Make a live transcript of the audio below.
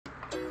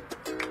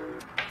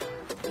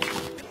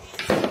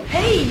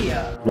Hey!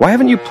 Why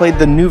haven't you played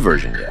the new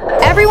version yet?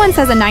 Everyone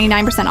says a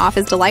 99% off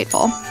is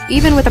delightful.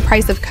 Even with the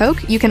price of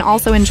Coke, you can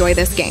also enjoy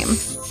this game.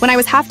 When I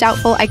was half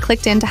doubtful, I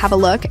clicked in to have a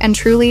look, and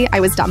truly, I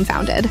was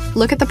dumbfounded.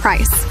 Look at the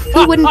price.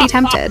 Who wouldn't be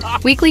tempted?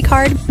 Weekly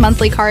card,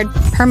 monthly card,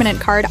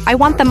 permanent card, I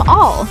want them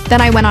all!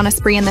 Then I went on a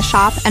spree in the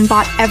shop and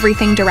bought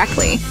everything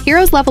directly.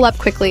 Heroes level up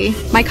quickly.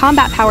 My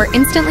combat power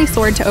instantly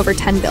soared to over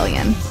 10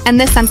 billion. And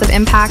this sense of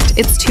impact,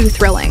 it's too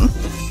thrilling.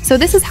 So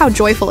this is how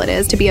joyful it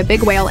is to be a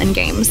big whale in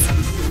games.